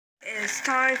it's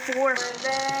time for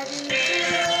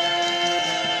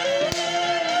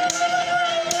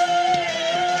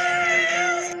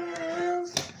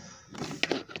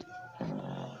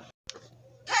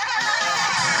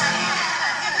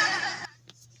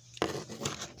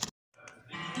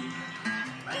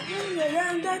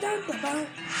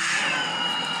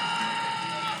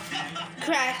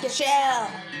Crack your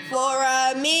shell for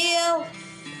a meal.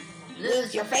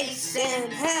 Lose your face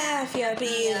and half your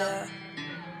peel.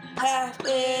 Half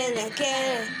in a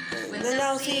can with a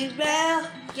no seatbelt.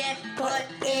 Get put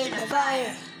in the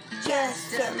fire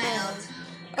just to melt.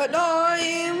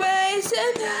 Annoying ways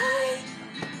to die.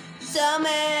 So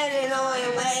many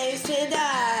annoying ways to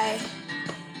die.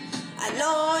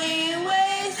 Annoying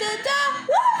ways to die.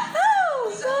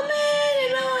 Woohoo! So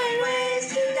many annoying ways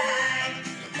to die.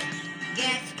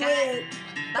 Get cut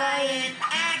by an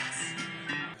axe.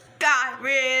 Got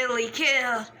really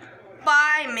killed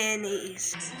by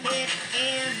minis. Hit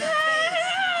in the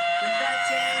face with a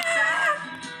chainsaw.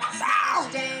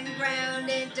 Smashed and ground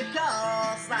into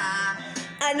coleslaw.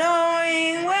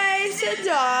 Annoying ways to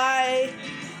die.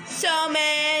 So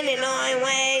many annoying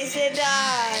ways to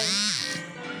die.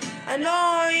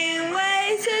 Annoying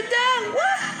ways to die.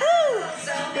 Woohoo!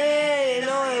 So many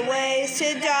annoying ways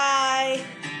to die.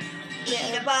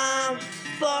 Get a bomb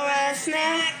for a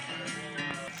snack.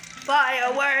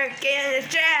 Firework in a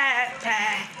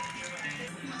jetpack.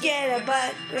 Get a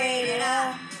butt rated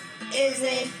up. Is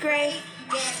it great?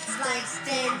 Get sliced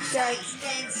and diced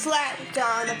and slapped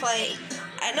on a plate.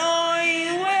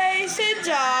 Annoying ways to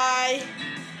die.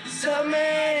 So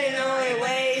many annoying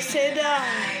ways to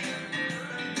die.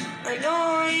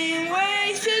 Annoying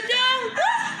ways to die.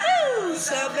 Woohoo!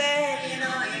 So many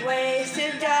annoying ways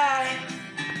to die.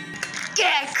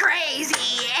 Get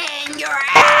crazy in your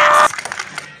ass.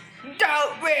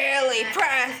 Don't really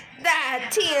press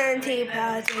that TNT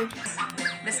button.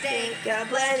 Mistake a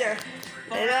blender.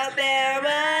 Let up there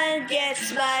and get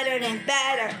splattered and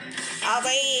battered. I'll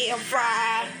be a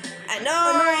fry.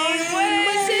 Annoying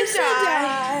ways to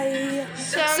die.